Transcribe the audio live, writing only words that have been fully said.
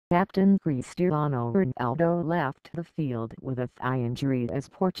Captain Cristiano Ronaldo left the field with a thigh injury as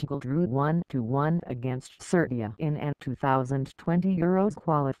Portugal drew 1-1 against Serbia in a 2020 Euros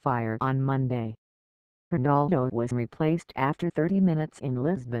qualifier on Monday. Ronaldo was replaced after 30 minutes in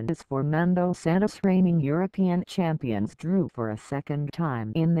Lisbon as Fernando Santos, reigning European champions, drew for a second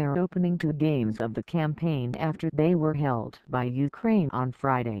time in their opening two games of the campaign after they were held by Ukraine on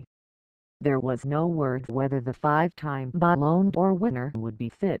Friday. There was no word whether the five-time Ballon d'Or winner would be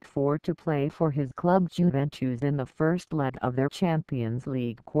fit to play for his club Juventus in the first leg of their Champions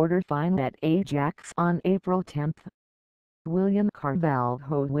League quarter-final at Ajax on April 10. William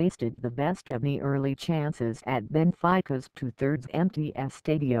Carvalho wasted the best of the early chances at Benfica's two-thirds empty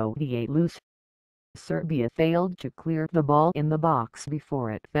Estadio da Luz. Serbia failed to clear the ball in the box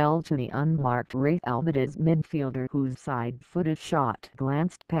before it fell to the unmarked Real Betis midfielder, whose side-footed shot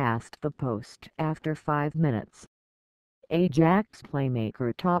glanced past the post after 5 minutes. Ajax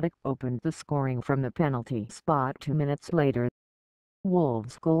playmaker Tadic opened the scoring from the penalty spot 2 minutes later.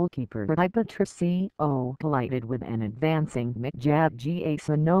 Wolves goalkeeper Patricio collided with an advancing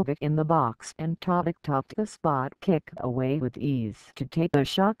Mijatovic in the box, and Tadic topped the spot kick away with ease to take a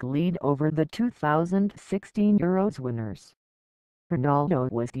shock lead over the 2016 Euros winners.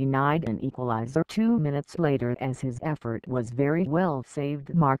 Ronaldo was denied an equalizer 2 minutes later as his effort was very well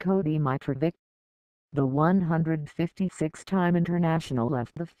saved. Marko Dimitrovic, the 156-time international,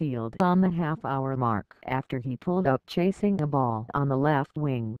 left the field on the half-hour mark after he pulled up chasing a ball on the left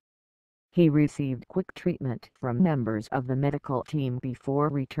wing. He received quick treatment from members of the medical team before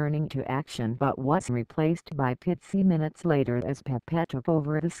returning to action, but was replaced by Pizzi minutes later as Pepe took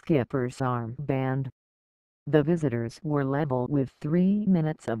over the skipper's armband. The visitors were level with 3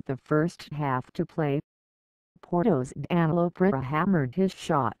 minutes of the first half to play. Porto's Danilo Pereira hammered his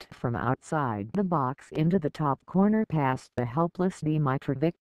shot from outside the box into the top corner past the helpless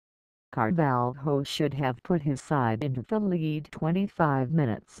Dimitrovic. Carvalho should have put his side into the lead 25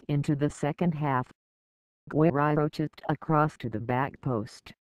 minutes into the second half. Guerreiro chipped across to the back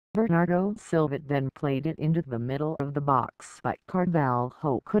post. Bernardo Silva then played it into the middle of the box, but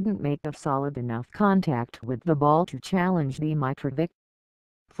Carvalho couldn't make a solid enough contact with the ball to challenge Dimitrovic.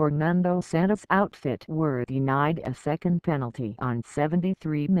 Fernando Santos' outfit were denied a second penalty on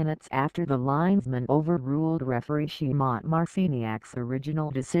 73 minutes after the linesman overruled referee Shimon Marciniak's original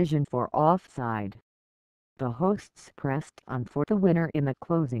decision for offside. The hosts pressed on for the winner in the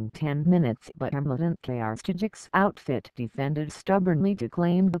closing 10 minutes, but Hamilton Tadic's outfit defended stubbornly to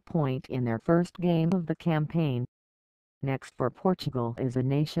claim the point in their first game of the campaign. Next for Portugal is a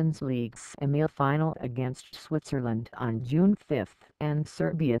Nations League semi-final against Switzerland on June 5, and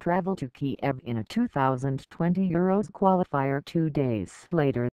Serbia travel to Kiev in a 2020 Euros qualifier 2 days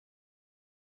later.